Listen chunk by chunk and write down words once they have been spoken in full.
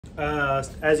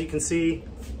As you can see,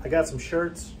 I got some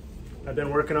shirts. I've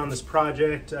been working on this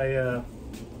project. I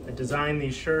designed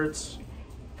these shirts,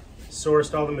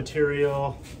 sourced all the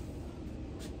material.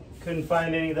 Couldn't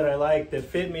find any that I liked that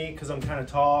fit me because I'm kind of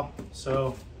tall.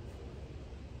 So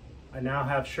I now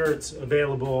have shirts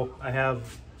available. I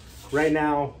have right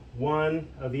now one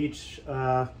of each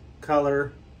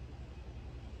color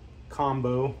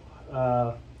combo.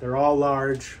 They're all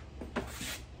large.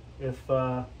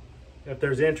 If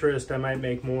there's interest, I might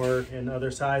make more in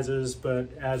other sizes,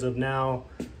 but as of now,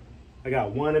 I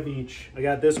got one of each. I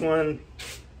got this one,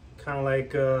 kind of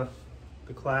like the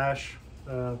Clash,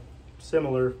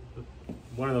 similar.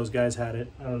 One of those guys had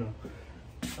it, I don't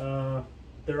know.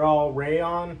 They're all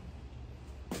rayon,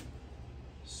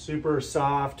 super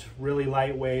soft, really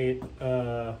lightweight.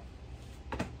 You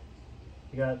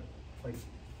got like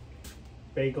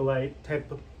Bakelite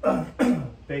type of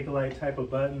Bakelite type of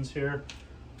buttons here.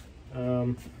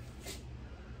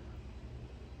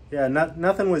 Yeah,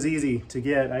 nothing was easy to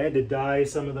get. I had to dye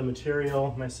some of the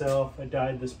material myself. I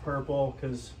dyed this purple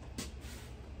because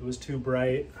it was too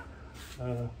bright.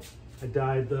 I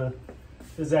dyed this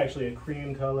is actually a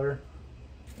cream color.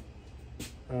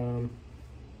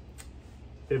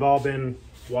 They've all been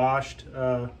washed.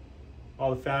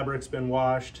 All the fabric's been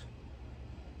washed.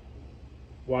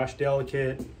 Wash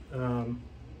delicate,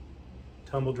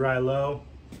 tumble dry low.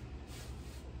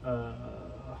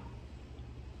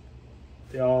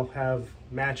 They all have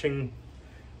matching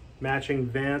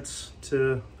vents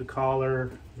to the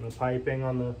collar and the piping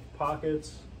on the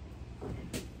pockets.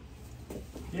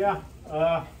 Yeah,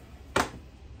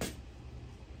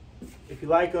 if you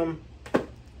like them,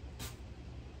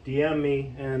 DM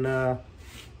me and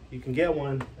you can get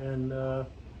one. And I'm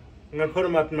gonna put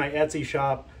them up in my Etsy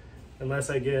shop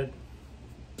unless I get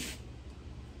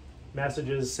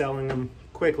messages selling them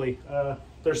quickly.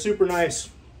 They're super nice.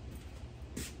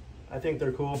 I think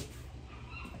they're cool.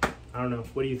 I don't know.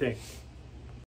 What do you think?